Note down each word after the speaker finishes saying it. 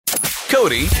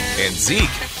Cody and Zeke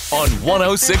on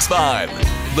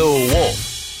 106.5 The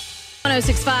Wolf.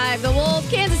 106.5 The Wolf,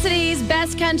 Kansas City's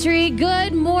best country.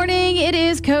 Good morning. It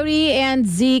is Cody and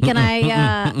Zeke, and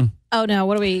I. Oh no!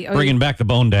 What are we bringing back the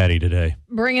Bone Daddy today?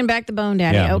 Bringing back the Bone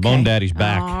Daddy. Yeah, okay. the Bone Daddy's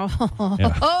back. Oh,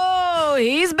 Yeah. oh,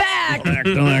 he's back.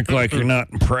 Don't act like you're not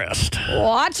impressed.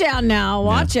 Watch out now.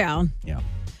 Watch out.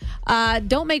 Yeah.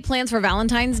 Don't make plans for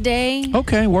Valentine's Day.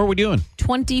 Okay, what are we doing?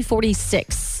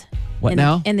 2046. What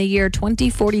now? In the year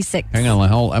 2046. Hang on,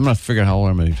 I'm going to figure out how old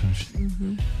I'm going to be.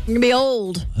 You're gonna be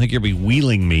old. I think you'll be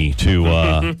wheeling me to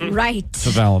Right. to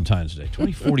Valentine's Day.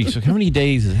 2040. So how many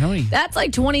days? That's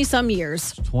like 20 some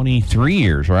years. 23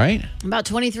 years, right? About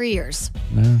 23 years.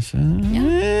 Yeah.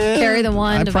 Carry the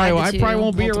one. I divide the probably two,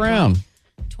 won't be multiply. around.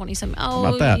 20 some. How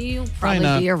about Oh, that? you'll Probably probably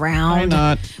not. be around. Why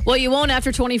not? Well, you won't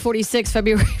after 2046,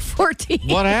 February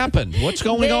 14th. What happened? What's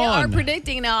going They on? are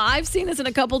predicting now. I've seen this in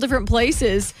a couple different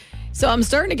places, so I'm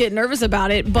starting to get nervous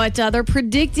about it. But they're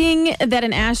predicting that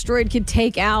an asteroid could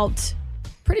take out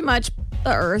pretty much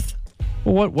the Earth.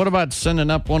 Well, what about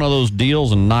sending up one of those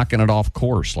deals and knocking it off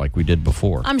course like we did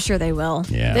before? I'm sure they will.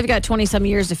 Yeah. They've got 20 some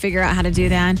years to figure out how to do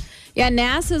that. Yeah,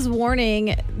 NASA's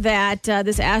warning that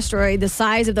this asteroid, the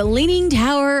size of the Leaning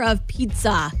Tower of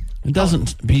Pisa. It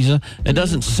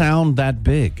doesn't sound that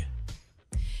big.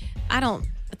 I don't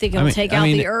think it'll take out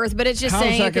the Earth, but it's just How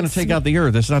saying is that it going could to take out the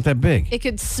Earth? It's not that big. It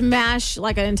could smash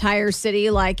like an entire city,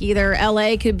 like either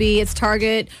LA could be its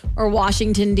target or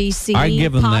Washington, D.C. I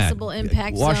give them possible that.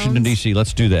 impact Washington, zones. D.C.,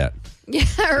 let's do that. Yeah,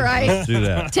 right. Let's do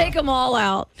that. Take them all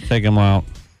out. Take them out.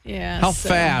 Yeah. How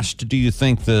fast do you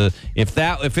think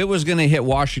if it was going to hit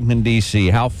Washington, D.C.,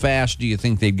 how fast do you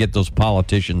think they'd get those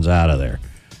politicians out of there?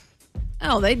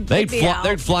 Oh, they'd be out.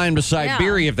 They'd fly them to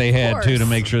Siberia if they of had to course.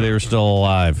 make sure they were still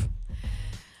alive.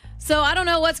 So I don't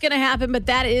know what's going to happen, but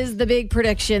that is the big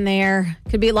prediction there.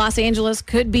 Could be Los Angeles,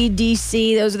 could be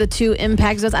D.C. Those are the two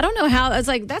impact zones. I don't know how. It's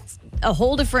like that's a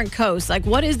whole different coast. Like,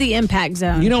 what is the impact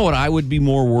zone? You know what I would be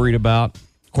more worried about?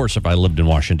 Of course, if I lived in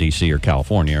Washington, D.C. or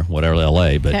California or whatever,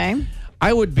 L.A., but Okay.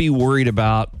 I would be worried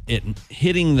about it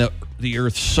hitting the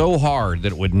Earth so hard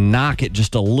that it would knock it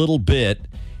just a little bit,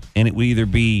 and it would either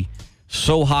be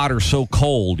so hot or so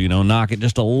cold, knock it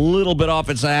just a little bit off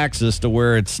its axis to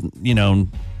where it's,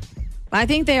 I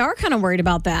think they are kind of worried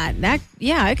about that.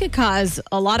 It could cause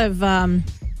a lot of can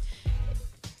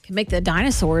make the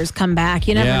dinosaurs come back.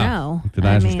 You never know. The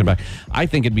dinosaurs come back. I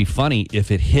think it'd be funny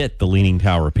if it hit the Leaning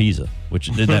Tower of Pisa, which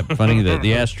isn't that funny?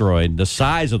 The asteroid, the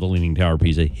size of the Leaning Tower of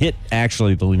Pisa, hit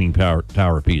actually the Leaning Tower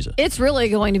of Pisa. It's really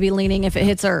going to be leaning if it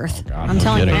hits Earth. I'm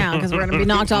telling you now, because we're going to be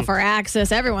knocked off our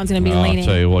axis. Everyone's going to be leaning. I'll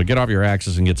tell you what, get off your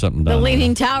axis and get something done. The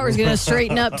Leaning Tower is going to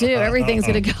straighten up, too. Everything's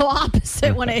going to go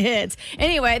opposite when it hits.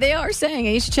 Anyway, they are saying,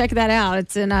 you should check that out.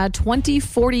 It's in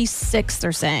 2046,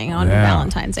 they're saying, on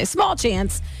Valentine's Day. Small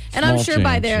chance. And I'm sure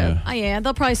by there,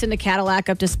 they'll probably send a Cadillac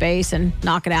up to space and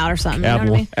knock it out or something. You know what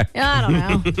I mean? Yeah, I don't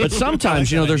know. But sometimes,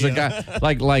 there's a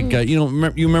guy, you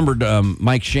remembered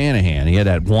Mike Shanahan. He had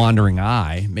that wandering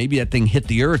eye. Maybe that thing hit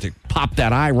the Earth. It popped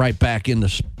that eye right back in the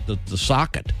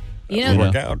socket.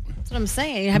 Work out. That's what I'm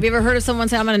saying. Have you ever heard of someone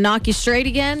say, I'm going to knock you straight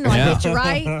again? Hit you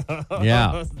right?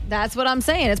 Yeah. That's what I'm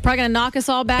saying. It's probably going to knock us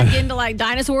all back into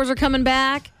dinosaurs are coming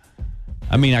back.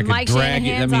 I mean, I could Mike drag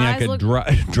you.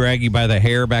 Shanahan's Drag you by the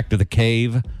hair back to the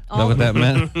cave. Is that what that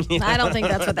meant? I don't think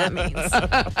that's what that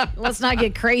means. Let's not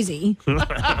get crazy.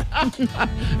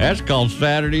 That's called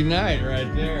Saturday night,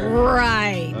 right there.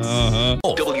 Right.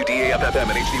 WDAF-FM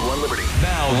and HD1 Liberty.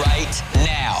 Now, right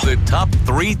now. The top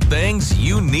 3 things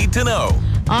you need to know.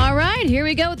 All right, here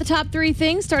we go with the top 3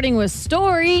 things, starting with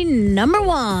story number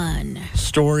 1.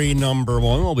 Story number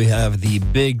 1. Well, we have the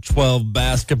Big 12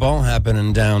 basketball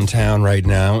happening downtown right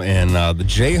now, and the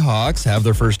Jayhawks have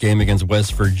their first game against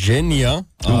West Virginia,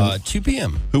 2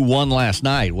 p.m. Who won last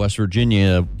night? West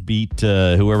Virginia beat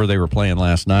whoever they were playing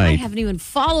last I night. haven't even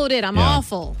followed it. I'm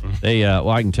awful. They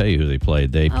I can tell you who they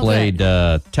played. They played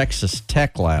Texas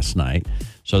Tech last night,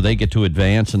 so they get to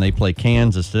advance, and they play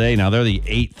Kansas today. Now they're the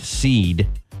 8th seed,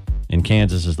 and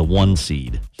Kansas is the 1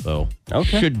 seed. So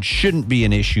shouldn't be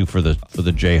an issue for the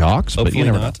Jayhawks. Hopefully but you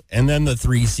never not. know. And then the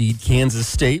 3 seed Kansas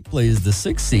State plays the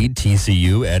 6 seed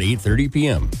TCU at 8:30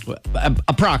 p.m.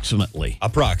 Approximately.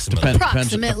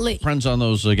 Depends on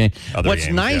those games. What's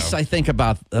nice, I think,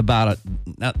 about it,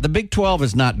 now, the Big 12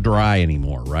 is not dry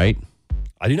anymore, right?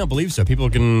 I do not believe so. People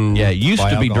can it used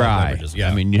buy to be alcohol dry. beverages. Yeah.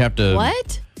 I mean, you have to.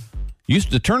 What?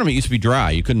 The tournament used to be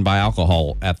dry. You couldn't buy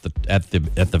alcohol at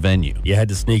the venue. You had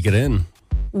to sneak it in.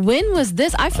 When was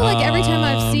this? I feel like every time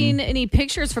I've seen any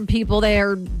pictures from people, they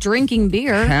are drinking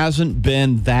beer. Hasn't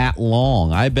been that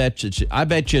long. I bet you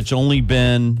it's only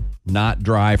been not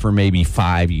dry for maybe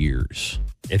 5 years.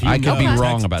 If you I could be know,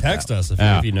 wrong about text that. us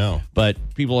if you know. But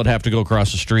people would have to go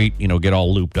across the street, get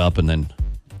all looped up and then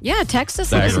Yeah, text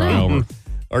us. Let us stagger know. over.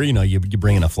 Or, you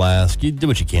bring in a flask. You do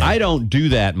what you can. I don't do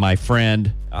that, my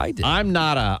friend. I did. I'm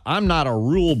not a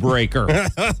rule breaker.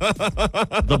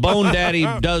 The Bone Daddy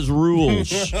does rules.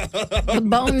 The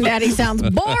Bone Daddy sounds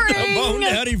boring. Bone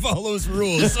Daddy follows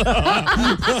rules. Makes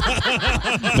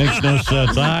no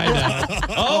sense. I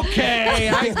know. Okay,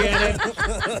 I get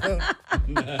it.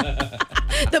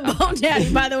 The Bone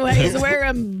Daddy, by the way, is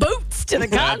wearing boots to the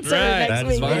concert next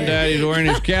week. Bone Daddy's wearing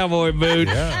his cowboy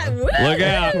boots. Look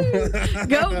out.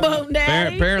 Go, Bone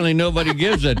Daddy. Apparently nobody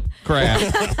gives a crap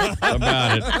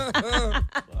about it. All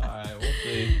right, we'll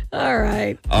see. All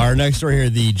right. Our next story here,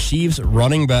 the Chiefs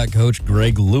running back coach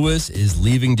Greg Lewis is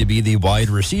leaving to be the wide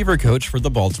receiver coach for the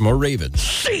Baltimore Ravens.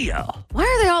 See ya. Why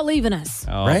are they all leaving us?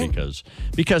 Oh, Right?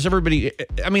 because everybody.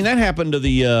 I mean, that happened to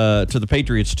the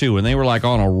Patriots too, and they were like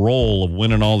on a roll of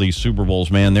winning all these Super Bowls.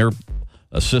 Man, their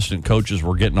assistant coaches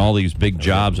were getting all these big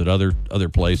jobs at other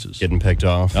places. Getting picked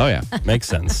off. Oh yeah, Makes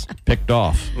sense. picked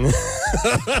off.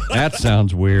 That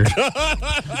sounds weird.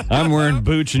 I'm wearing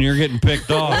boots and you're getting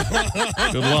picked off.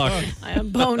 Good luck.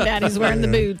 Bone Daddy's wearing the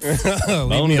boots.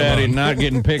 Bone Daddy not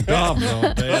getting picked off. Though,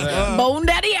 I'll tell you that. Bone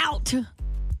Daddy out.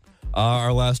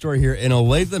 Our last story here. In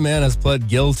Olathe, the man has pled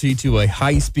guilty to a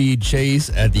high-speed chase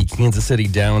at the Kansas City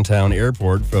downtown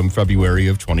airport from February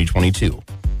of 2022.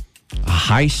 A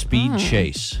high-speed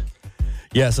chase.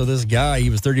 Yeah, so this guy, he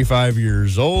was 35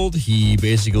 years old. He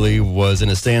basically was in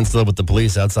a standstill with the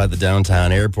police outside the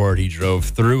downtown airport. He drove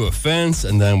through a fence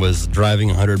and then was driving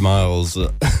 100 miles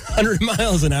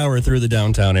an hour through the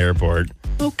downtown airport.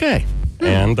 Okay.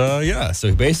 And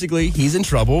so basically he's in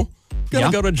trouble. Gonna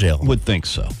go to jail Would think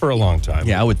so. for a long time.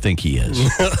 Yeah, I would think he is.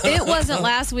 It wasn't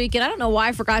last weekend. I don't know why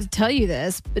I forgot to tell you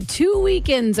this, but 2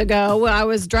 weekends ago, I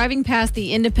was driving past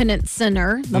the Independence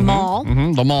Center, the mall,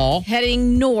 The mall.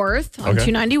 heading north on Okay.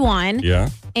 291. Yeah.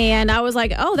 And I was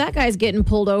like, oh, that guy's getting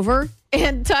pulled over.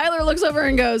 And Tyler looks over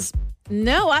and goes,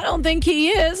 no, I don't think he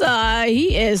is.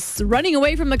 He is running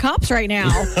away from the cops right now.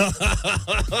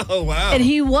 Oh, wow. And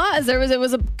he was. It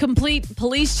was a complete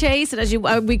police chase. And as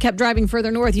we kept driving further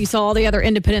north, you saw all the other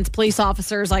Independence police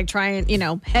officers like trying,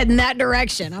 head in that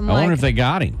direction. I'm I like, wonder if they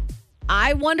got him.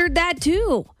 I wondered that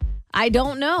too. I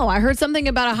don't know. I heard something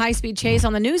about a high-speed chase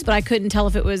on the news, but I couldn't tell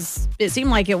if it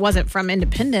seemed like it wasn't from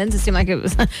Independence. It seemed like it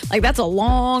was like that's a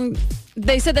long.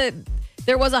 They said that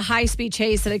there was a high-speed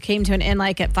chase that it came to an end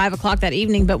like at 5 o'clock that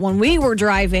evening. But when we were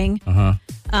driving,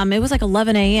 it was like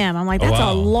 11 a.m. I'm like, that's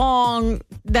wow. a long.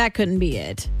 That couldn't be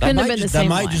it. Couldn't have been the same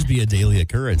That might one. just be a daily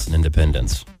occurrence in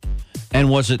Independence.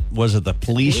 And was it the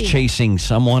police chasing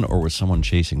someone or was someone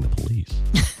chasing the police?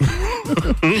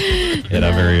 At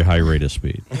a very high rate of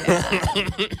speed.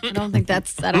 I don't think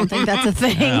that's a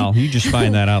thing. Well, you just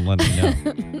find that out and let me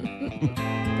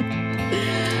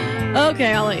know.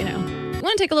 Okay, I'll let you know.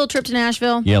 Want to take a little trip to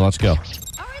Nashville? Yeah, let's go. All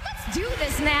right, let's do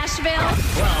this, Nashville.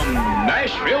 From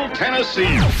Nashville,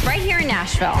 Tennessee. Right here in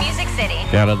Nashville. Music City.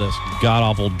 Out of this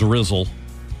god-awful drizzle.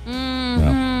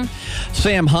 Yeah.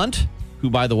 Sam Hunt,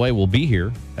 who, by the way, will be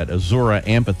here at Azura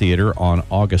Amphitheater on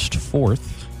August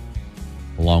 4th,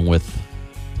 along with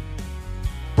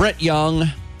Brett Young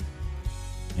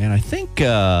and I think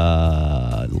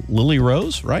Lily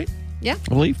Rose, right? Yeah. I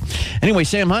believe. Anyway,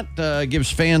 Sam Hunt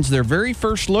gives fans their very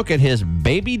first look at his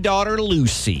baby daughter,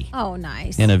 Lucy, Oh,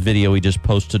 nice. in a video he just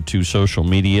posted to social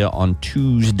media on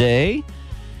Tuesday.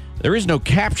 There is no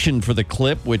caption for the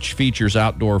clip, which features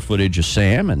outdoor footage of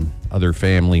Sam and other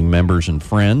family members and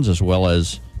friends, as well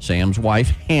as Sam's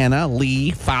wife, Hannah Lee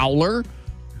Fowler,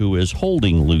 who is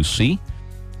holding Lucy.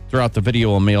 Throughout the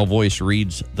video, a male voice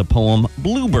reads the poem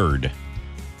Bluebird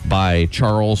by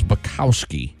Charles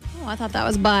Bukowski. Oh, I thought that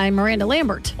was by Miranda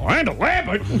Lambert. Miranda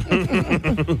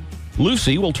Lambert?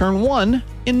 Lucy will turn 1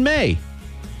 in May.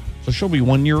 So she'll be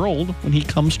 1 year old when he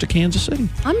comes to Kansas City.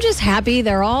 I'm just happy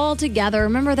they're all together.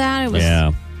 Remember that? It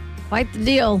was quite the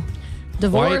deal.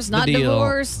 Divorce, not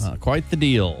divorce. Quite the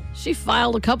deal. She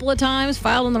filed a couple of times,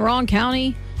 filed in the wrong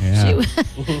county. Yeah.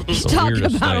 She talking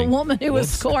weirdest about thing. a woman who was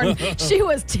scorned. She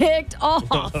was ticked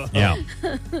off. Yeah.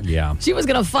 Yeah. She was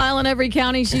going to file in every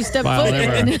county she stepped File foot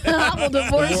in. everywhere. I will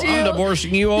divorce you. I'm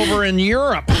divorcing you over in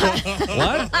Europe.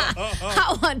 What?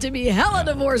 I want to be hella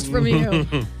divorced from you.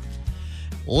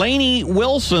 Lainey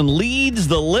Wilson leads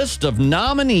the list of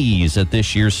nominees at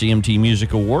this year's CMT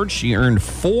Music Awards. She earned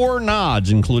 4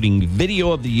 nods, including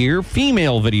Video of the Year,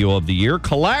 Female Video of the Year,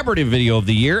 Collaborative Video of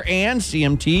the Year, and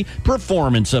CMT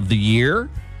Performance of the Year.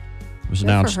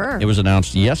 It was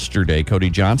announced yesterday. Cody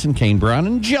Johnson, Kane Brown,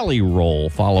 and Jelly Roll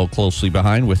follow closely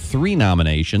behind with 3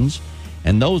 nominations.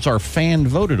 And those are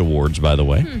fan-voted awards, by the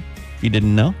way. If you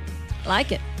didn't know.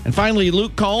 Like it. And finally,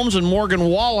 Luke Combs and Morgan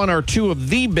Wallen are 2 of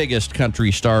the biggest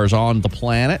country stars on the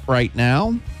planet right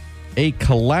now. A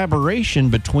collaboration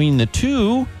between the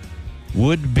 2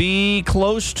 would be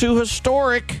close to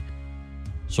historic.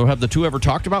 So have the 2 ever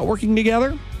talked about working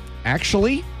together?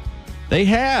 Actually, they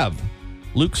have.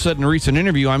 Luke said in a recent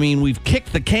interview, we've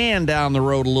kicked the can down the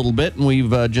road a little bit, and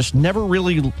we've just never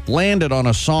really landed on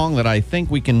a song that I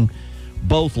think we can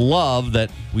both love,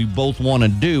 that we both want to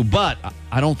do. But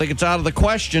I don't think it's out of the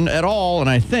question at all, and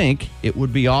I think it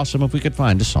would be awesome if we could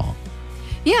find a song.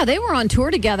 Yeah, they were on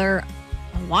tour together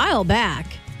a while back.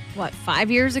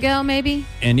 5 years ago, maybe?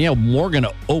 And yeah, Morgan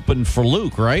opened for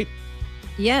Luke, right?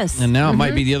 Yes. And now it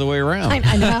might be the other way around.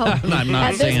 I know. I'm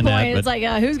not At saying this point, that. it's like,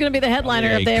 who's going to be the headliner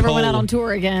if they ever went out on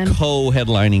tour again?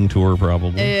 Co-headlining tour,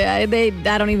 probably. I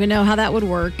don't even know how that would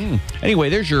work. Anyway,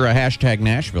 there's your hashtag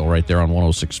Nashville right there on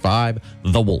 106.5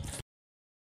 The Wolf.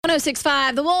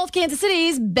 106.5 The Wolf, Kansas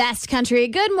City's best country.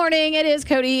 Good morning. It is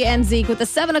Cody and Zeke with the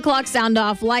 7 o'clock sound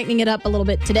off, lightening it up a little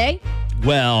bit today.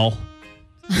 Well,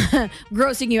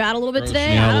 grossing you out a little bit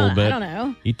today? I don't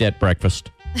know. Eat that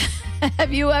breakfast.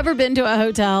 Have you ever been to a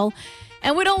hotel?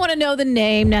 And we don't want to know the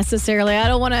name necessarily. I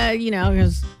don't want to,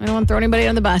 because I don't want to throw anybody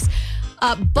on the bus.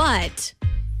 But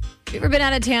have you ever been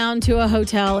out of town to a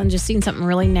hotel and just seen something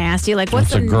really nasty? Like,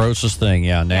 what's the grossest thing?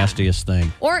 Yeah, nastiest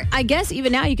thing. Or I guess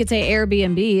even now you could say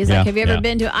Airbnbs. Like, have you ever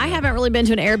been to? I haven't really been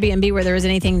to an Airbnb where there was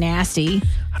anything nasty.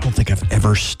 I don't think I've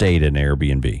ever stayed in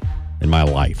Airbnb in my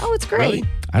life. Oh, it's great. Really?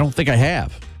 I don't think I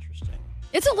have.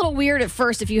 It's a little weird at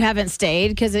first if you haven't stayed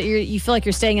because you feel like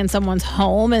you're staying in someone's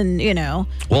home and,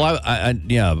 Well, a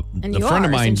friend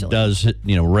of mine does,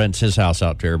 rents his house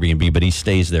out to Airbnb, but he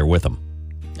stays there with them.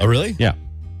 Oh, really? Yeah.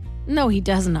 No, he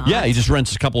does not. Yeah, he just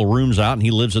rents a couple of rooms out and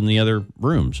he lives in the other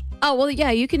rooms. Oh, well,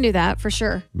 yeah, you can do that for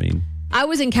sure. I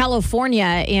was in California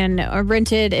and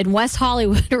rented in West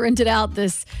Hollywood, rented out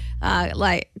this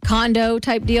condo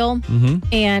type deal.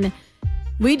 And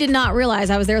we did not realize,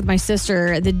 I was there with my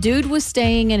sister, the dude was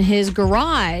staying in his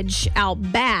garage out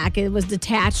back. It was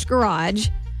detached garage,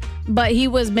 but he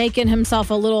was making himself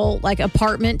a little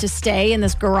apartment to stay in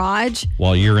this garage.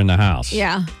 While you're in the house.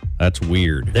 Yeah. That's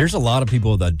weird. There's a lot of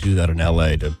people that do that in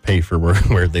LA to pay for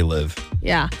where they live.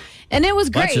 Yeah. And it was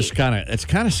great. That's just it's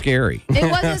kind of scary. It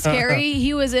wasn't scary.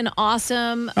 He was an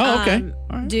awesome right.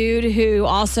 dude who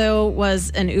also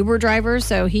was an Uber driver.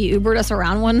 So he Ubered us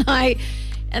around one night.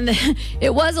 And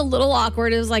it was a little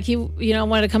awkward. It was like he,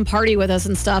 wanted to come party with us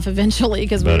and stuff eventually.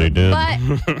 He did.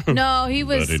 But no, he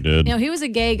was, he did. He was a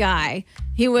gay guy.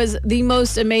 He was the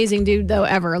most amazing dude though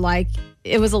ever.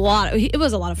 It was a lot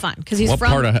of fun because he's what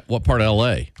part of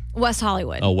LA? West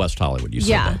Hollywood. Oh, West Hollywood. You said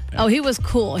yeah. that. Oh, he was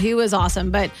cool. He was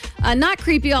awesome, but not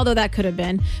creepy, although that could have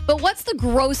been. But what's the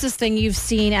grossest thing you've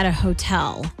seen at a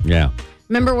hotel? Yeah.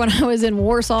 Remember when I was in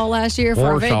Warsaw last year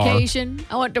for a vacation?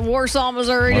 I went to Warsaw,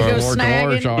 Missouri to go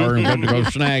snagging. To go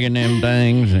snagging them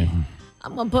things.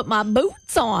 I'm going to put my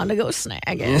boots on to go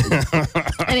snagging.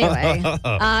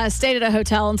 Anyway, stayed at a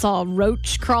hotel and saw a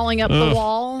roach crawling up the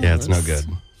wall. Yeah, it's no good.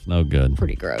 It's no good.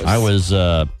 Pretty gross. I was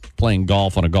playing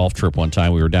golf on a golf trip one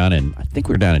time. We were down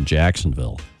in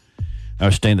Jacksonville. I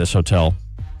was staying at this hotel,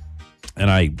 and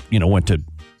I, went to,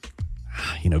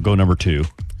 go number 2.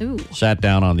 Ooh. Sat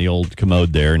down on the old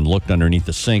commode there and looked underneath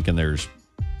the sink, and there's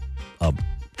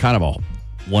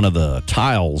one of the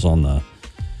tiles on the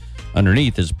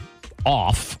underneath is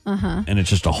off, and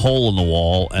it's just a hole in the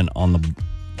wall, and on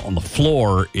the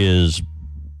floor is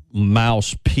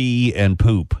mouse pee and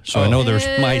poop. So I know there's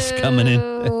mice coming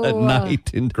in at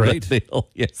night. Great.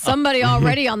 Yeah. Somebody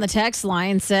already on the text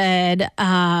line said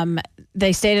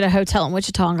they stayed at a hotel in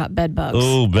Wichita and got bed bugs.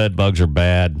 Oh, bed bugs are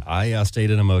bad. I stayed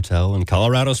in a motel in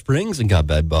Colorado Springs and got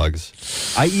bed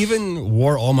bugs. I even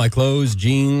wore all my clothes,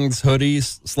 jeans,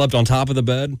 hoodies, slept on top of the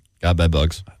bed, got bed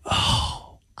bugs.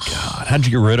 Oh, God. How'd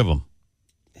you get rid of them?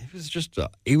 It was just,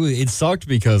 it sucked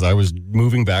because I was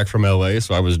moving back from LA,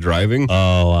 so I was driving.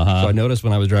 Oh, So I noticed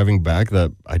when I was driving back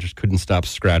that I just couldn't stop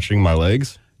scratching my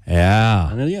legs.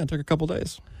 Yeah. And then, it took a couple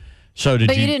days. So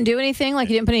But you didn't do anything? Like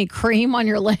you didn't put any cream on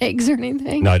your legs or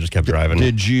anything? No, I just kept driving.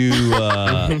 Did you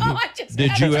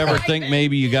Did you ever think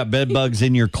maybe you got bed bugs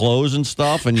in your clothes and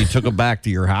stuff and you took them back to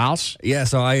your house? Yeah,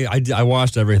 so I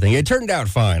washed everything. It turned out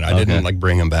fine. I didn't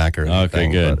bring them back or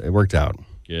anything. Okay, good. But it worked out.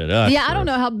 kid. I don't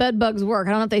know how bed bugs work.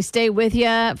 I don't know if they stay with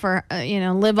you for,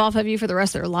 live off of you for the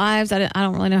rest of their lives. I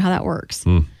don't really know how that works.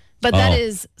 But that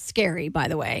is scary, by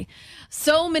the way.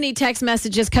 So many text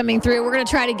messages coming through. We're going to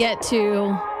try to get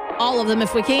to all of them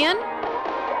if we can.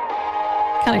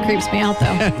 Kind of creeps me out, though.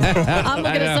 I'm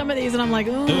looking at some of these and I'm like,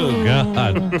 ooh. Oh,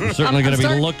 God. Certainly going to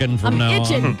be looking from now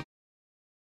itching. on.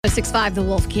 6.5 The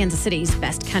Wolf, Kansas City's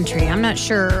best country. I'm not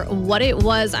sure what it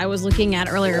was I was looking at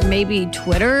earlier. Maybe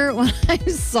Twitter when I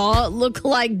saw it look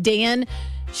like Dan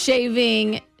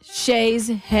shaving Shay's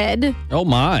head. Oh,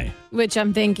 my. Which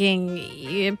I'm thinking,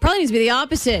 it probably needs to be the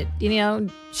opposite.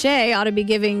 Shay ought to be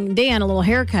giving Dan a little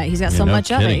haircut. He's got so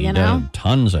much of it, He does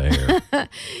tons of hair.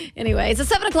 Anyway, it's a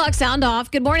 7 o'clock sound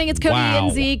off. Good morning. It's Cody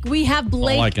and Zeke. We have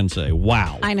Blake. All I can say,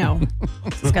 wow. I know.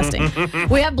 It's disgusting.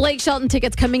 We have Blake Shelton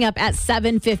tickets coming up at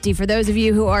 7:50. For those of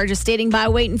you who are just standing by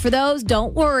waiting for those,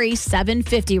 don't worry.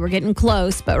 7:50. We're getting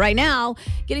close. But right now,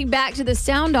 getting back to the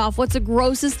sound off, what's the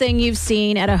grossest thing you've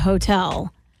seen at a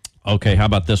hotel? Okay, how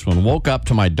about this one? Woke up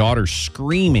to my daughter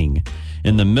screaming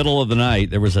in the middle of the night.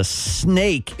 There was a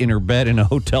snake in her bed in a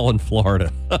hotel in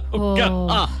Florida. Oh,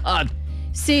 God.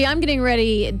 See, I'm getting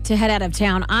ready to head out of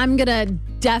town. I'm going to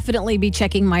definitely be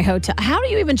checking my hotel. How do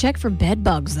you even check for bed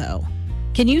bugs, though?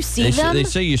 Can you see them? They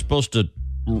say you're supposed to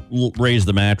raise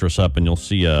the mattress up and you'll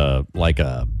see black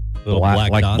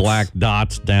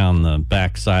dots down the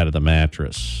back side of the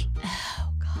mattress.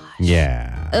 Oh, gosh.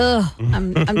 Yeah. Ugh,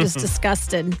 I'm just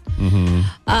disgusted.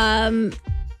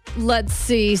 Let's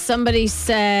see. Somebody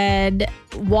said,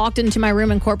 walked into my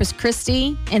room in Corpus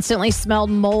Christi, instantly smelled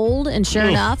mold, and sure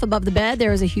enough, above the bed,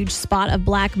 there was a huge spot of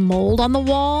black mold on the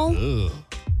wall. Ugh.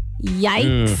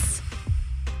 Yikes.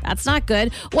 That's not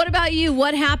good. What about you?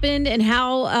 What happened and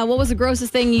how? What was the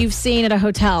grossest thing you've seen at a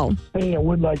hotel? Hey, I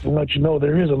would like to let you know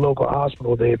there is a local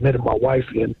hospital they admitted my wife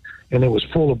in, and it was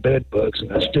full of bed bugs,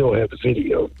 and I still have the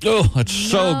video. Oh, it's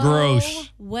so gross.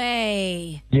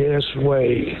 Way. Yes,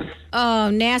 way.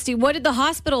 Oh, nasty. What did the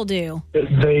hospital do?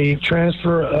 They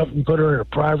transfer her up and put her in a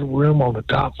private room on the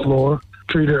top floor,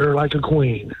 treated her like a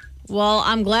queen. Well,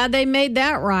 I'm glad they made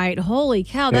that right. Holy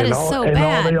cow, that is so and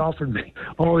bad. All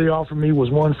they offered me was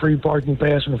one free parking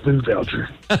pass and a food voucher.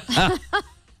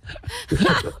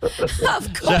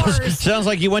 Of course. Sounds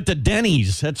like you went to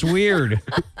Denny's. That's weird.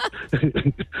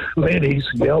 Lenny's,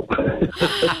 yep.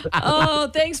 Oh,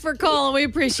 thanks for calling. We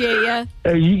appreciate you.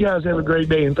 Hey, you guys have a great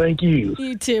day, and thank you.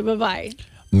 You too. Bye-bye.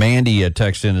 Mandy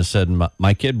texted in and said,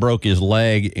 my kid broke his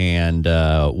leg, and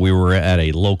we were at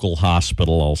a local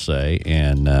hospital, I'll say,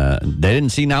 and they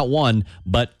didn't see not one,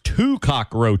 but 2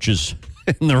 cockroaches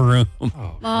in the room at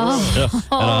a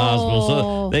hospital.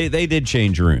 So they did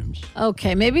change rooms.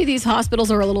 Okay, maybe these hospitals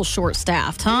are a little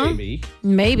short-staffed, huh?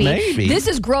 Maybe. This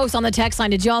is gross on the text line.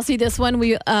 Did y'all see this one?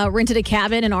 We rented a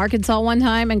cabin in Arkansas one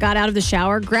time and got out of the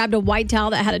shower, grabbed a white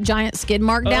towel that had a giant skid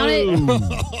mark down it.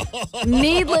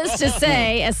 Needless to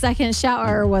say, a second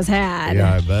shower was had.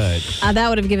 Yeah, I bet. That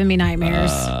would have given me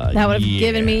nightmares. That would have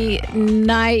given me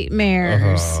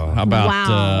nightmares. How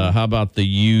about the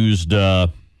used...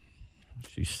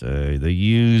 she say the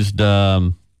used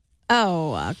condoms?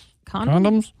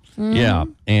 Mm-hmm. Yeah,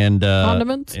 and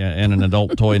condiments, and an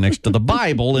adult toy next to the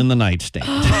Bible in the nightstand.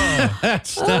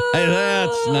 That's nice.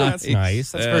 That's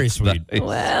nice. That's very sweet. Nice.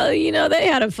 Well, they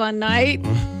had a fun night.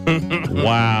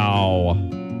 Wow.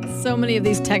 So many of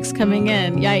these texts coming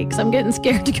in. Yikes! I'm getting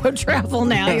scared to go travel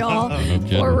now, y'all.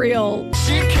 Okay. For real.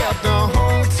 She kept the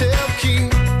hotel key.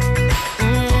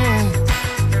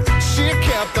 She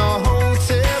kept the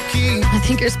hotel key. I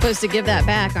think you're supposed to give that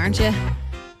back, aren't you?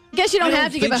 Guess you don't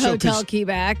have to give a think so, hotel 'cause key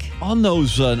back. On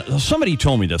those, somebody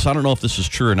told me this. I don't know if this is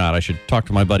true or not. I should talk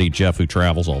to my buddy Jeff, who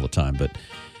travels all the time. But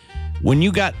when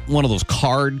you got one of those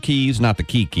card keys, not the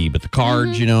key, but the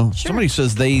cards, somebody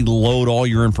says they load all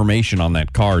your information on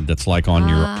that card that's like on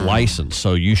your license.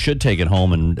 So you should take it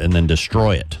home and then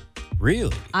destroy it.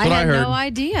 Really? I had no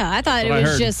idea. I thought it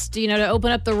was just, to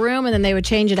open up the room and then they would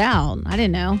change it out. I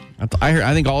didn't know.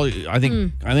 I think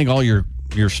all your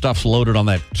stuff's loaded on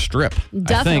that strip.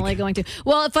 Definitely going to.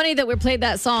 Well, it's funny that we played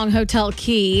that song Hotel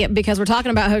Key because we're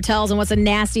talking about hotels and what's the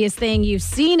nastiest thing you've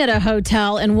seen at a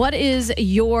hotel and what is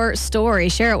your story?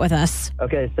 Share it with us.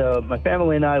 Okay, so my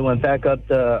family and I went back up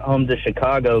home to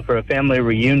Chicago for a family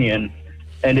reunion,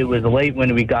 and it was late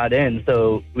when we got in,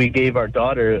 so we gave our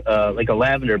daughter like a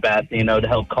lavender bath, to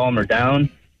help calm her down.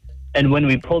 And when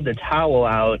we pulled the towel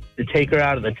out to take her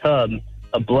out of the tub,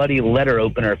 a bloody letter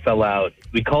opener fell out.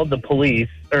 We called the police,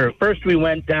 or first we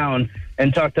went down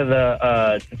and talked to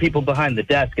the people behind the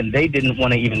desk, and they didn't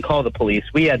want to even call the police.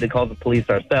 We had to call the police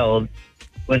ourselves.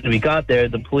 When we got there,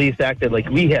 the police acted like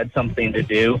we had something to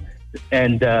do,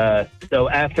 And so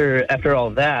after all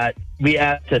that, we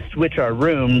asked to switch our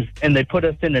rooms, and they put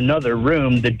us in another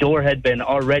room. The door had been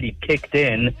already kicked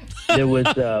in. There was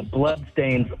blood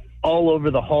stains all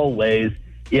over the hallways.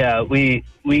 Yeah, we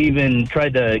even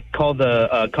tried to call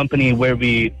the company where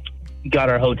we got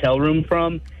our hotel room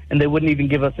from, and they wouldn't even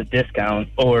give us a discount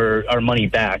or our money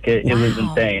back. It was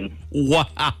insane.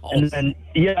 Wow. And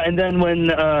then when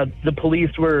the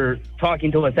police were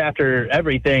talking to us after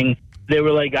everything, they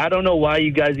were like, I don't know why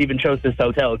you guys even chose this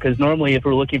hotel, because normally if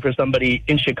we're looking for somebody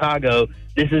in Chicago,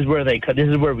 this is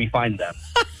where we find them.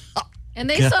 And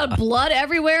they saw blood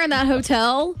everywhere in that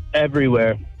hotel?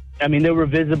 Everywhere. I mean, there were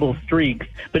visible streaks,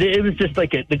 but it was just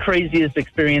like the craziest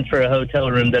experience for a hotel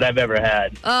room that I've ever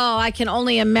had. Oh, I can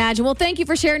only imagine. Well, thank you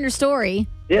for sharing your story.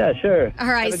 Yeah, sure. All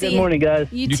right. Have a good morning, guys.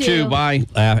 You too. Bye.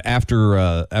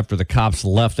 After the cops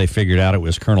left, they figured out it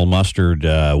was Colonel Mustard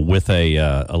with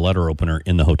a letter opener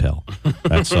in the hotel.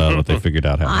 That's what they figured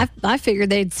out happened. I figured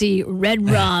they'd see red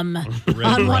rum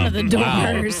on one of the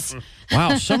doors.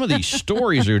 Wow, some of these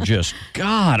stories are just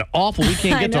god awful. We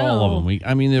can't get to all of them.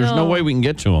 There's no way we can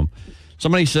get to them.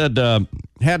 Somebody said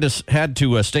had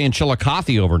to stay in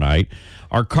Chillicothe overnight.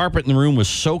 Our carpet in the room was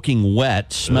soaking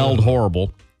wet, smelled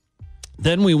horrible.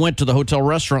 Then we went to the hotel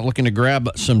restaurant looking to grab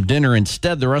some dinner.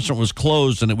 Instead, the restaurant was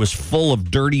closed and it was full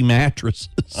of dirty mattresses.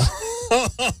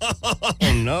 Oh,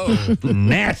 no.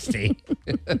 Nasty.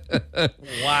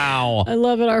 Wow. I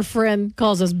love it. Our friend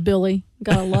calls us Billy.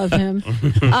 Gotta love him.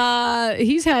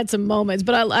 He's had some moments,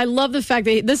 but I love the fact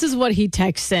that this is what he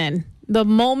texts in. The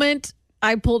moment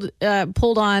I pulled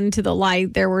on to the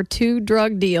light, there were 2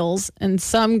 drug deals and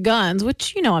some guns,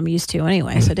 which, I'm used to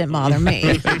anyway, so it didn't bother me.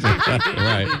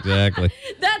 Right, exactly.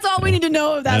 That's all we need to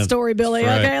know of that story, Billy.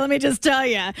 Right. Okay, let me just tell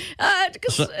you.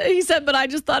 He said, but I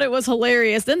just thought it was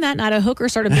hilarious. Then that night, a hooker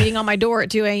started beating on my door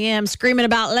at 2 a.m., screaming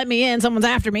about, let me in, someone's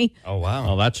after me. Oh, wow.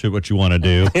 Well, that's what you want to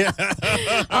do.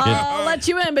 I'll let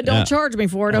you in, but don't charge me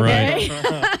for it, okay?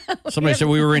 Right. Somebody said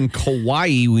we were in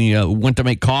Kauai. We went to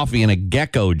make coffee, and a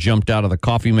gecko jumped out of the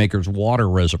coffee maker's water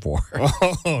reservoir.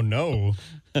 Oh, no.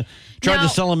 Tried to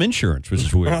sell him insurance, which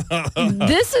is weird.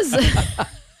 This is...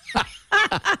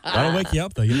 That'll wake you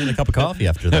up, though. You need a cup of coffee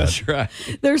after that. That's right.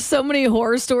 There's so many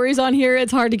horror stories on here.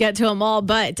 It's hard to get to them all,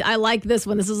 but I like this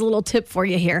one. This is a little tip for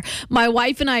you here. My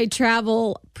wife and I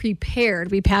travel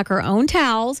prepared. We pack our own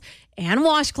towels and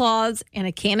washcloths and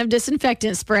a can of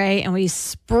disinfectant spray, and we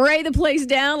spray the place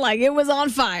down like it was on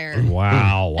fire.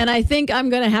 Wow. And I think I'm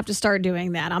going to have to start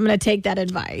doing that. I'm going to take that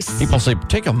advice. People say,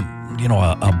 take a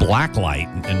black light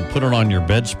and put it on your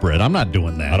bedspread. I'm not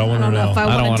doing that. I don't know if I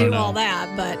want to do all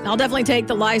that, but I'll definitely take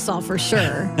the Lysol for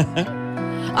sure.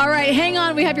 All right, hang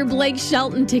on. We have your Blake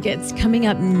Shelton tickets coming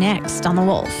up next on The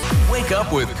Wolf. Wake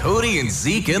up with Cody and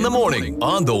Zeke in the morning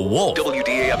on The Wolf.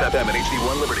 WDAF-FM and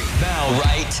HD1 Liberty. Now,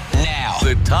 right now.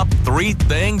 The top 3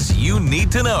 things you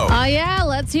need to know. Yeah,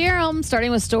 let's hear them.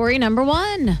 Starting with story number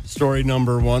 1. Story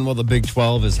number 1. Well, the Big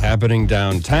 12 is happening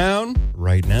downtown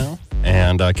right now.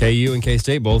 And KU and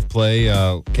K-State both play.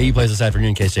 KU plays this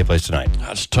afternoon, K-State plays tonight.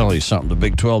 I'll just tell you something. The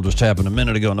Big 12 just happened a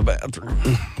minute ago in the bathroom.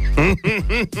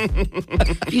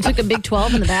 You took a Big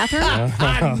 12 in the bathroom?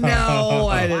 No,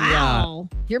 I did Wow.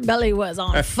 Your belly was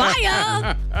on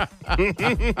fire.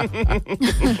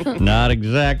 Not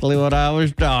exactly what I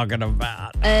was talking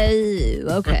about.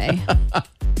 Oh, okay.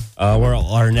 Well,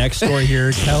 our next story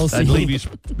here, Kelsey. I'd leave you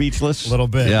speechless. A little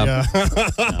bit, yeah.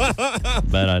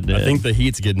 Bet I did. I think the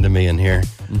heat's getting to me in here.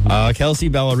 Kelsey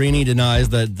Ballerini denies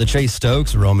that the Chase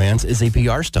Stokes romance is a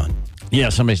PR stunt. Yeah,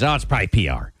 somebody said, it's probably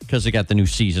PR because they got the new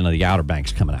season of the Outer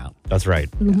Banks coming out. That's right.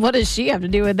 What does she have to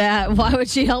do with that? Why would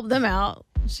she help them out?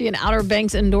 Is she an Outer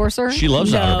Banks endorser? She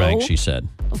loves Outer Banks, she said.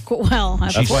 Of course. Well,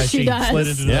 that's why she does. slid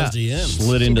into those DMs.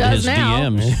 Slid into his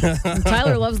DMs.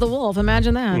 Tyler loves the Wolf.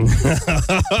 Imagine that.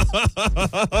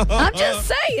 I'm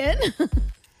just saying.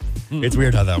 It's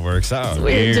weird how that works out. It's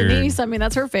weird. Denise, I mean,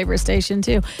 that's her favorite station,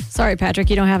 too. Sorry, Patrick,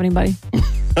 you don't have anybody.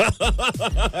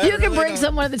 You can bring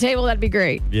someone to the table. That'd be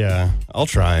great. Yeah, I'll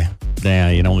try. Yeah,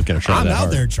 you don't get to try I'm that out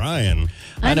hard. there trying.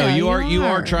 I know you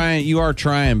are trying. You are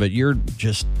trying, but you're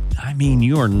just. I mean,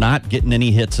 you are not getting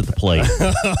any hits at the plate.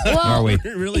 Well, are we?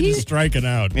 You're really just striking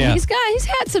out. Yeah. He's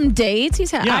had some dates. He's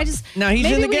had. Yeah. I just now he's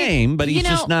in the game, but he's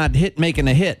just not making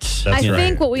the hits. I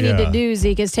think what we need to do,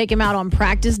 Zeke, is take him out on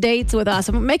practice dates with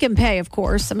us. Make him pay, of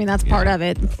course. I mean, that's part of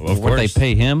it. Well, what they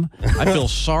pay him? I feel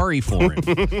sorry for him.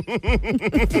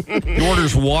 He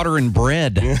orders water and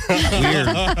bread. Weird.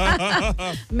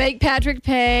 Make Patrick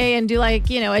pay and do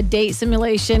a date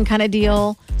simulation kind of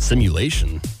deal.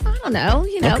 Simulation? I don't know.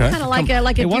 Okay. Kind of like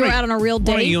if you were out on a real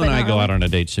date. Why don't you and I go out on a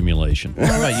date simulation?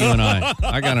 How about you and I?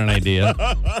 I got an idea.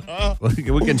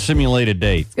 We can simulate a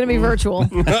date. It's going to be virtual.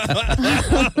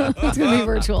 It's going to be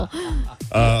virtual.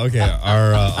 Okay,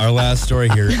 our last story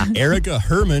here. Erica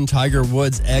Herman, Tiger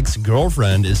Woods'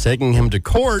 ex-girlfriend, is taking him to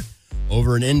court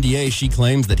over an NDA she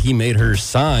claims that he made her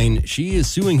sign. She is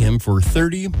suing him for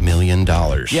 $30 million.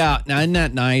 Yeah, now isn't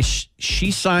that nice?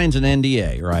 She signs an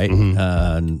NDA, right?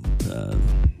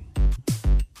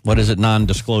 What is it?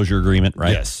 Non-disclosure agreement,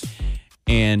 right? Yes.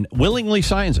 And willingly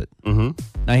signs it. Now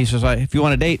he says, if you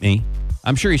want to date me,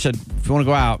 I'm sure he said, if you want to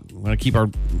go out, we want to keep our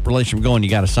relationship going, you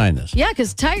got to sign this. Yeah,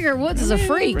 because Tiger Woods is a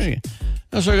freak.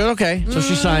 So I go, okay. So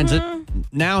she signs it.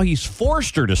 Now he's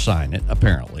forced her to sign it,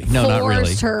 apparently. No, not really.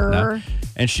 Forced her. No.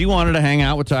 And she wanted to hang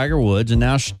out with Tiger Woods, and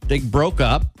now they broke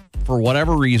up for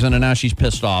whatever reason, and now she's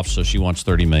pissed off, so she wants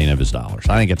 $30 million of his dollars.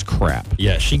 I think it's crap.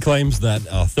 Yeah, she claims that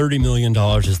 $30 million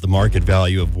is the market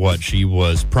value of what she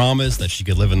was promised, that she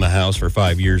could live in the house for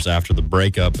 5 years after the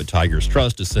breakup, but Tiger's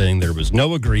Trust is saying there was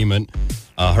no agreement.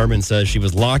 Herman says she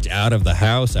was locked out of the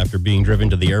house after being driven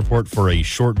to the airport for a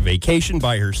short vacation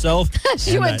by herself.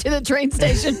 She went to the train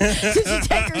station. Did she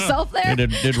take herself there?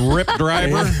 Did Rip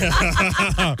drive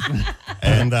her?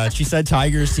 And she said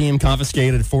Tiger's team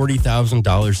confiscated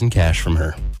 $40,000 in cash from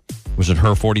her. Was it her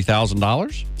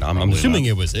 $40,000? I'm assuming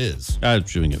it was his. I'm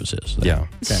assuming it was his. Yeah.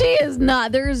 Okay. She is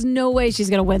not. There is no way she's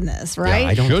going to win this, right? Yeah,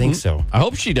 I don't think so. I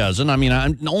hope she doesn't. I mean, I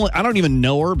don't even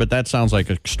know her, but that sounds like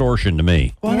extortion to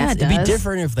me. Well, yeah, it'd be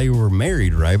different if they were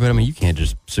married, right? But I mean, you can't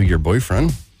just sue your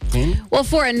boyfriend. Well,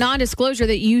 for a non-disclosure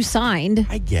that you signed,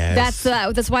 I guess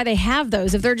that's why they have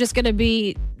those. If they're just going to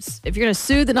be, if you're going to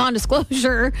sue the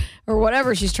non-disclosure or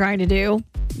whatever she's trying to do,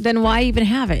 then why even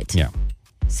have it? Yeah.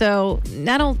 So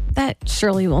that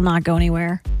surely will not go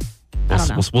anywhere. I don't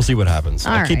know. We'll see what happens.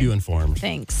 I'll keep right. you informed.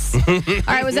 Thanks. All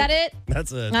right, was that it?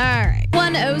 That's it. All right.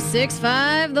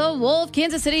 1065, The Wolf,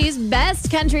 Kansas City's best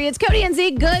country. It's Cody and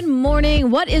Z. Good morning.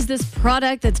 What is this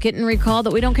product that's getting recalled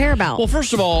that we don't care about? Well,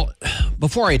 first of all,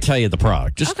 before I tell you the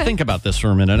product, just think about this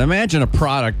for a minute. Imagine a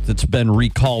product that's been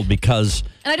recalled because...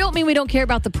 And I don't mean we don't care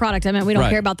about the product. I mean we don't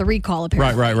care about the recall,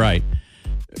 apparently. Right.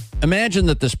 Imagine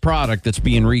that this product that's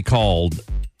being recalled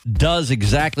does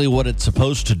exactly what it's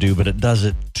supposed to do, but it does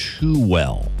it too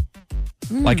well.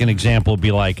 Like an example would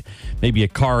be like maybe a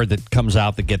car that comes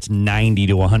out that gets 90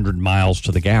 to 100 miles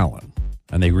to the gallon,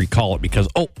 and they recall it because,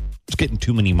 it's getting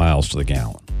too many miles to the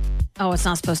gallon. Oh, it's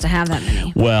not supposed to have that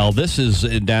many. Well, this is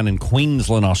down in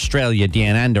Queensland, Australia.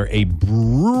 Down under, a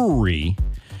brewery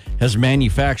has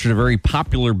manufactured a very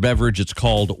popular beverage. It's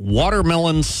called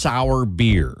watermelon sour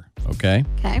beer. Okay.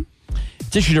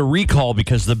 It's issued a recall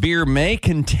because the beer may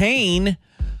contain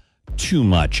too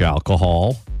much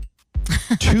alcohol.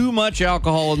 Too much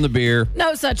alcohol in the beer.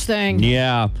 No such thing.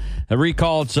 Yeah. A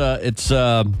recall, it's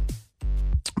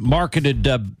marketed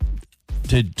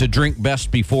to drink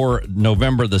best before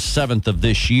November the 7th of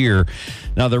this year.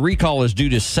 Now, the recall is due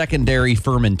to secondary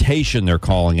fermentation, they're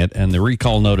calling it. And the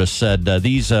recall notice said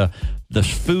the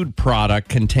food product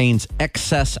contains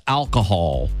excess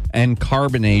alcohol and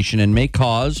carbonation and may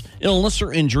cause illness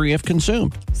or injury if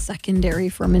consumed. Secondary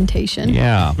fermentation.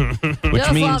 Yeah. Which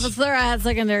means officer had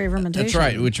secondary fermentation. That's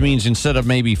right. Which means instead of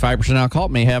maybe 5% alcohol,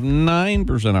 it may have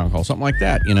 9% alcohol, something like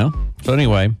that, So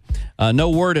anyway, no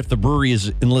word if the brewery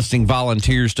is enlisting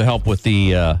volunteers to help with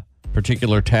the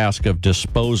particular task of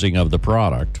disposing of the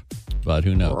product. But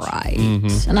who knows? Right.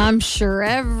 And I'm sure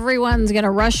everyone's going to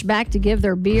rush back to give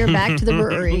their beer back to the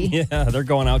brewery. Yeah, they're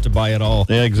going out to buy it all.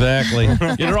 Yeah, exactly.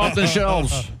 Get it off the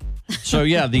shelves. So,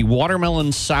 yeah, the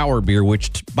watermelon sour beer,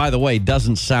 which, by the way,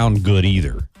 doesn't sound good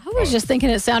either. I was just thinking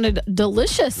it sounded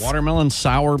delicious. Watermelon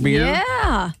sour beer?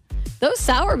 Yeah. Those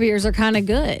sour beers are kind of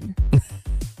good.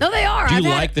 No, they are. Do you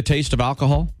like the taste of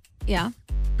alcohol? Yeah.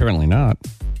 Apparently not.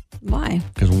 Why?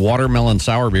 Because watermelon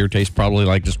sour beer tastes probably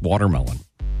like just watermelon.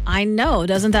 I know.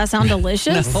 Doesn't that sound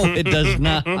delicious? No, it does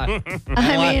not. I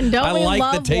mean, don't we like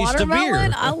love the taste watermelon?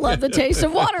 of beer. I love the taste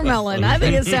of watermelon. I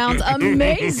think it sounds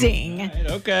amazing.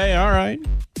 Okay, all right.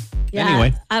 Yeah,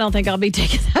 Anyway. I don't think I'll be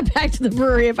taking that back to the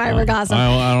brewery if I ever got some.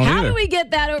 I don't How either. do we get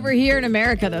that over here in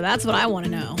America, though? That's what I want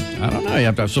to know. I don't know. You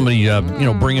have to have somebody,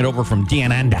 bring it over from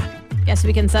Down Under. Guess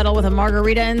we can settle with a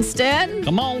margarita instead.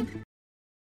 Come on.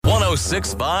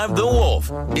 1065 The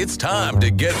Wolf. It's time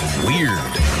to get weird.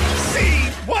 See,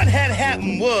 what had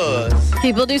happened was...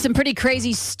 People do some pretty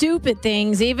crazy, stupid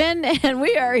things even, and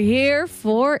we are here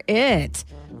for it.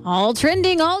 All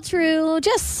trending, all true.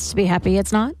 Just be happy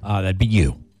it's not. That'd be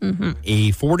you.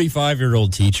 A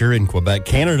 45-year-old teacher in Quebec,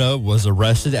 Canada, was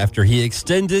arrested after he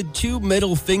extended 2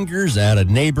 middle fingers at a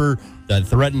neighbor that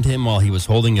threatened him while he was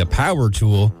holding a power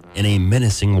tool in a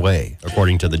menacing way,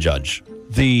 according to the judge.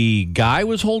 The guy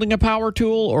was holding a power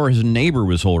tool, or his neighbor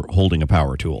was holding a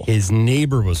power tool? His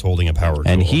neighbor was holding a power tool.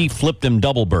 And he flipped them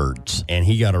double birds. And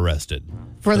he got arrested.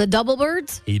 For the double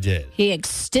birds? He did. He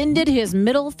extended his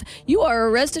middle. You are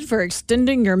arrested for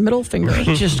extending your middle finger. I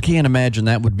just can't imagine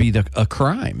that would be a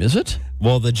crime, is it?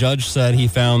 Well, the judge said he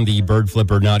found the bird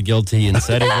flipper not guilty and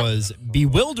said it was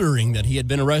bewildering that he had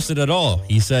been arrested at all.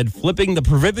 He said flipping the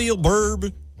proverbial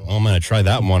burb. Oh, I'm going to try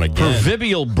that one again.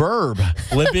 Proverbial burb.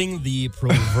 Flipping the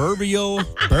proverbial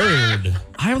bird.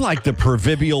 I like the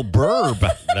proverbial burb.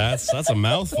 That's a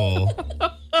mouthful.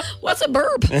 What's a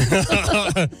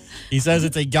burb? He says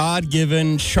it's a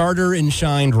God-given,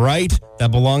 charter-enshrined right that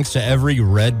belongs to every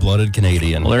red-blooded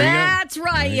Canadian. Well, there That's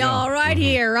right, y'all. Right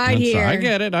here, right here. I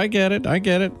get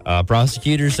it.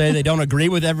 Prosecutors say they don't agree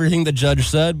with everything the judge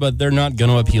said, but they're not going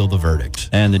to appeal the verdict.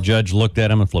 And the judge looked at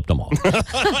him and flipped him off.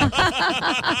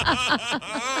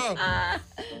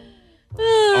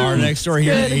 Our next story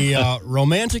here, a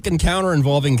romantic encounter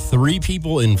involving 3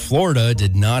 people in Florida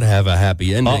did not have a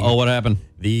happy ending. Uh-oh, what happened?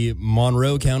 The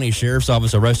Monroe County Sheriff's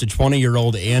Office arrested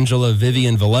 20-year-old Angela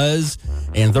Vivian Velez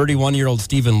and 31-year-old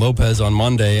Stephen Lopez on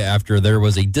Monday after there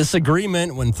was a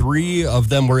disagreement when 3 of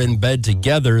them were in bed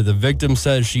together. The victim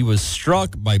says she was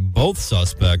struck by both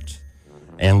suspects,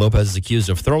 and Lopez is accused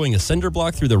of throwing a cinder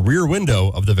block through the rear window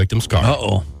of the victim's car.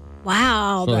 Uh-oh.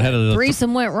 Wow, So the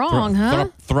threesome went wrong, huh?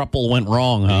 Thruple went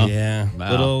wrong, huh? Yeah,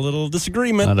 Wow. little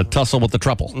disagreement. Had a tussle with the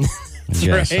truple.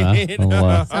 That's right.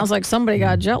 Well, Sounds like somebody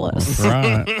got jealous.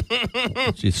 right.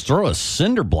 She throw a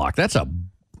cinder block. That's a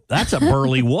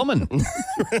burly woman,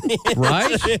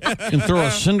 right? Can throw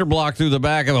a cinder block through the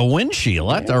back of a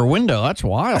windshield or window. That's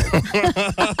wild.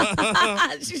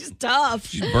 She's tough.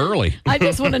 She's burly. I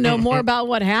just want to know more about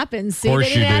what happened. See, course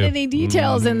they didn't you add do. any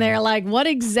details in there. Like, what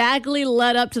exactly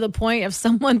led up to the point of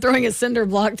someone throwing a cinder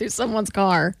block through someone's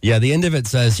car? Yeah, the end of it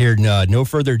says here, no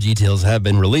further details have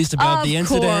been released about Of the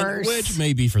incident, course. which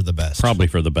may be for the best. Probably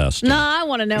for the best. No, I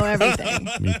want to know everything.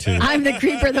 Me too. I'm the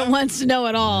creeper that wants to know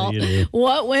it all. Yeah, you do.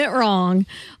 What went wrong?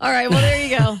 All right, well, there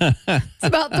you go. It's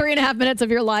about 3.5 minutes of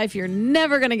your life you're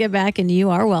never going to get back, and you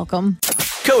are welcome.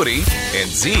 Cody and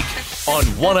Zeke on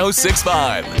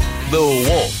 106.5 The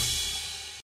Wolf.